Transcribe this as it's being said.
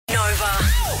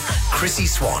Chrissie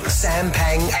Swan, Sam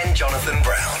Pang and Jonathan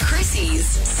Brown. Chrissie's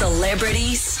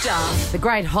Celebrity Stuff. The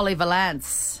great Holly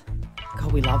Valance.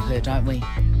 God, we love her, don't we?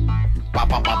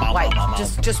 Wait,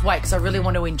 just wait, because I really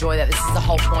want to enjoy that. This is the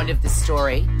whole point of this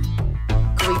story.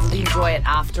 Could we enjoy it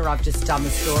after I've just done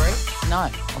the story? No,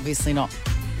 obviously not.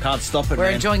 Can't stop it, We're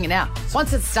man. enjoying it now.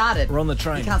 Once it's started, We're on the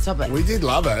train. You can't stop it. We did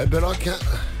love her, but I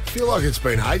feel like it's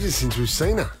been ages since we've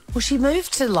seen her. Well, she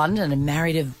moved to London and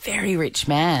married a very rich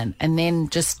man and then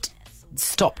just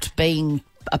stopped being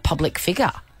a public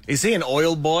figure. Is he an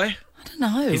oil boy? I don't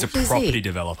know. He's a What is property he?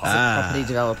 developer. He's a property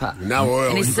developer. No oil.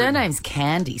 And his surname's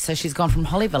Candy, so she's gone from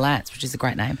Holly Valance, which is a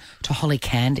great name, to Holly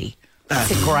Candy. That's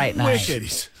a great name.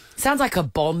 Wicked. Sounds like a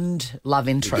Bond love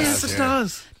interest. Yes, it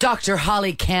does. Dr.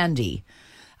 Holly Candy.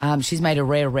 She's made a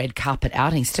rare red carpet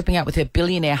outing, stepping out with her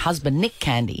billionaire husband, Nick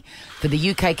Candy, for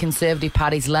the UK Conservative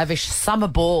Party's lavish summer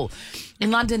ball in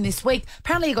London this week.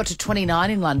 Apparently he got to 29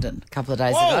 in London a couple of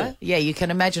days ago. Yeah, you can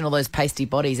imagine all those pasty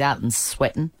bodies out and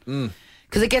sweating.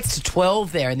 Because it gets to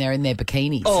 12 there and they're in their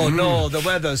bikinis. Oh, no, the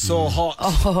weather's so hot.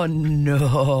 Oh,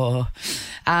 no.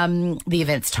 The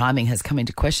event's timing has come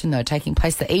into question, though, taking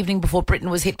place the evening before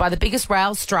Britain was hit by the biggest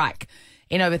rail strike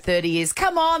in over 30 years.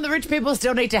 Come on, the rich people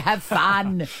still need to have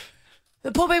fun.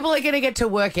 The poor people are going to get to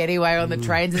work anyway on the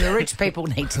trains, and the rich people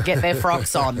need to get their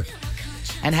frocks on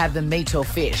and have the meat or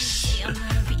fish.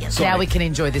 Now we can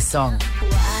enjoy this song.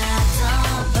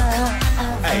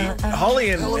 Hey, Holly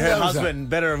and her husband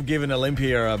better have given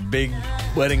Olympia a big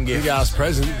wedding gift. Big-ass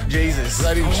present. Jesus.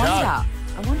 They didn't charge.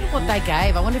 I wonder what they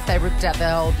gave. I wonder if they ripped out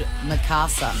the old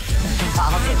Mikasa.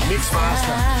 Mixed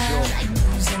master,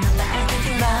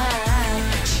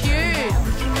 Tune.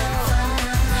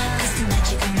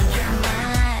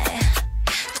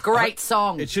 Great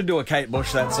song. It should do a Kate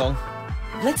Bush, that song.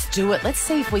 Let's do it. Let's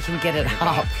see if we can get it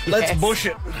up. Let's Yes. bush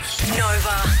it.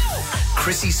 Nova.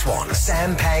 Chrissie Swan,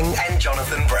 Sam Pang and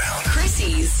Jonathan Brown.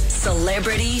 Chrissie's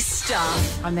Celebrity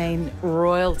Stuff. I mean,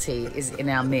 royalty is in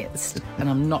our midst, and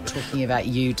I'm not talking about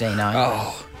you, Dino.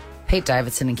 Oh. Pete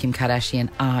Davidson and Kim Kardashian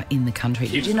are in the country.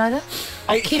 Did you know that?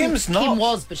 Hey, Kim's not. Kim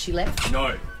was, but she left.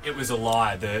 No, it was a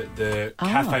lie. The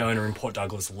cafe owner in Port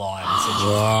Douglas lied and said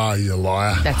Oh, you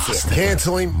liar. That's it.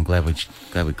 Cancel him. I'm glad we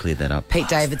cleared that up. Pete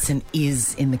Davidson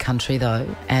is in the country, though,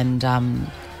 and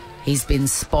he's been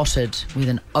spotted with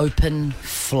an open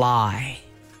fly.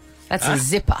 That's a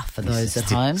zipper for those at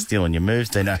home. Stealing your moves,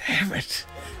 Dino. Damn it.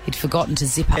 He'd forgotten to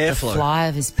zip up Airflow. the fly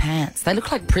of his pants. They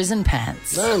look like prison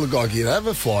pants. They don't look like you'd have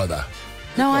a fly, though.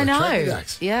 No, I Like know. tracky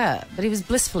ducks. Yeah, but he was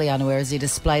blissfully unaware as he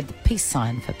displayed the peace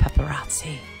sign for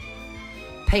paparazzi.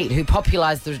 Pete, who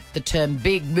popularised the term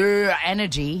Big Brr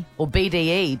Energy, or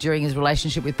BDE, during his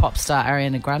relationship with pop star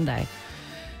Ariana Grande.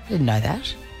 Didn't know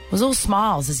that. Was all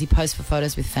smiles as he posed for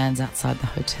photos with fans outside the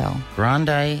hotel.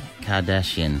 Grande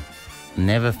Kardashian.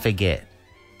 Never forget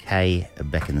Kay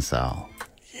Beckinsale.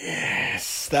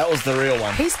 Yes, that was the real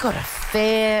one. He's got a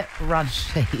fair run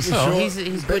sheet. Sure. He's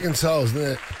good. Beckinsale's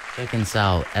there.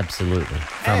 Beckinsale, absolutely.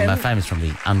 Famous from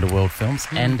the Underworld films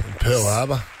and Pearl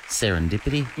Harbor.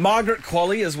 Serendipity. Margaret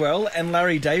Qualley as well, and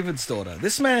Larry David's daughter.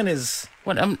 This man is...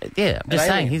 What? I'm just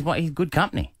saying, he's good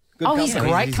company. Good Oh, he's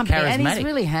company. great He's company, and he's charismatic.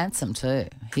 really handsome too.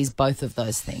 He's both of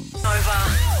those things.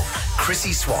 Nova.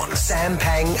 Chrissie Swan, Sam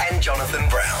Pang and Jonathan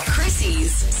Brown.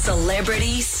 Chrissie's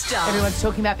Celebrity Stuff. Everyone's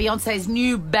talking about Beyonce's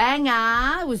new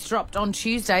banger. It was dropped on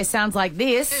Tuesday. Sounds like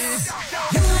this.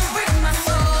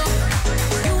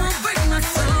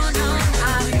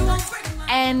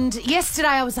 And yesterday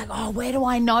I was like, oh, where do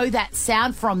I know that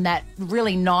sound from? That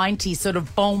really 90s sort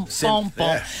of boom, boom, boom.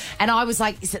 yeah. And I was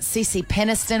like, is it Cece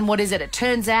Peniston? What is it? It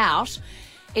turns out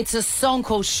it's a song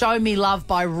called Show Me Love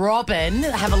by Robin.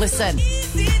 Have a listen.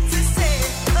 Show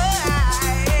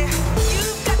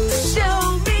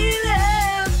me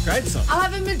love. Great song. I'll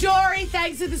have a Midori,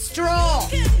 thanks to the straw.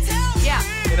 Yeah.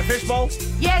 In a fishbowl?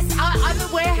 Yes, I'm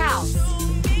at warehouse.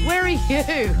 Where are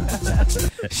you?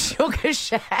 Sugar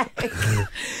Shack.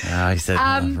 Oh, he said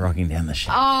rocking down the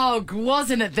shack. Oh,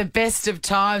 wasn't it the best of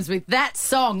times with that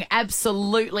song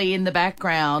absolutely in the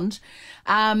background?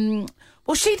 Well,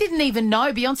 she didn't even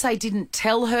know. Beyonce didn't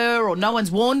tell her, or no one's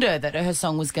warned her that her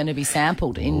song was going to be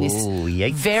sampled in this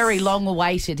yikes. very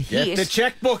long-awaited hit. Get the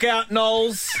checkbook out,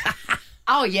 Knowles.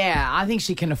 Oh, yeah, I think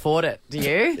she can afford it. Do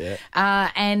you?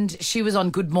 Yeah. And she was on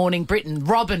Good Morning Britain.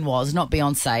 Robin was, not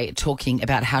Beyonce, talking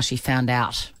about how she found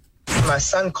out. My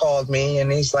son called me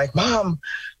and he's like, Mom,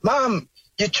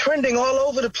 you're trending all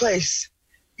over the place.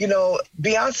 You know,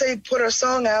 Beyonce put her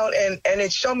song out and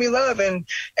it's Show Me Love and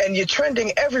you're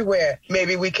trending everywhere.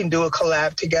 Maybe we can do a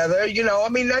collab together. You know, I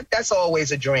mean, that's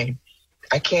always a dream.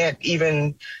 I can't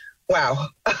even, wow.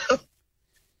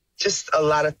 Just a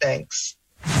lot of thanks.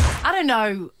 I don't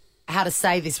know how to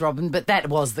say this, Robin, but that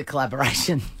was the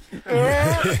collaboration.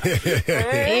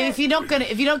 if you're not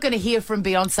gonna hear from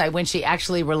Beyonce when she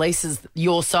actually releases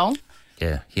your song,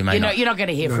 Yeah, you're not going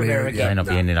to hear from her You may again. not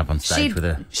be ending up on stage with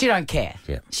her. She don't care.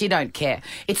 Yeah. She don't care.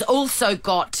 It's also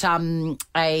got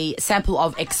a sample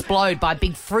of "Explode" by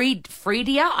Big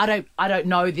Freedia. I don't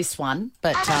know this one,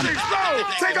 but so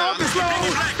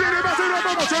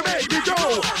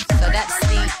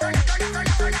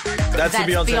That's the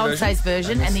Beyonce's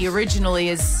version, and the originally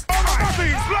is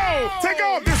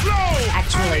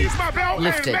actually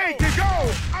lifted.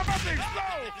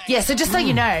 Yeah, so just so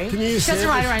you know, Can you she doesn't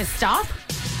write her own stuff.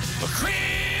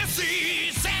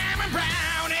 Chrissie, Sam and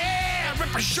Brown,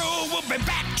 Ripper Show will be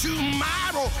back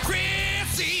tomorrow.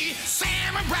 Chrissie,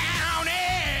 Sam and Brown,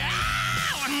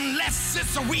 unless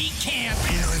it's a weekend.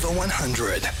 Nova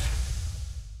 100.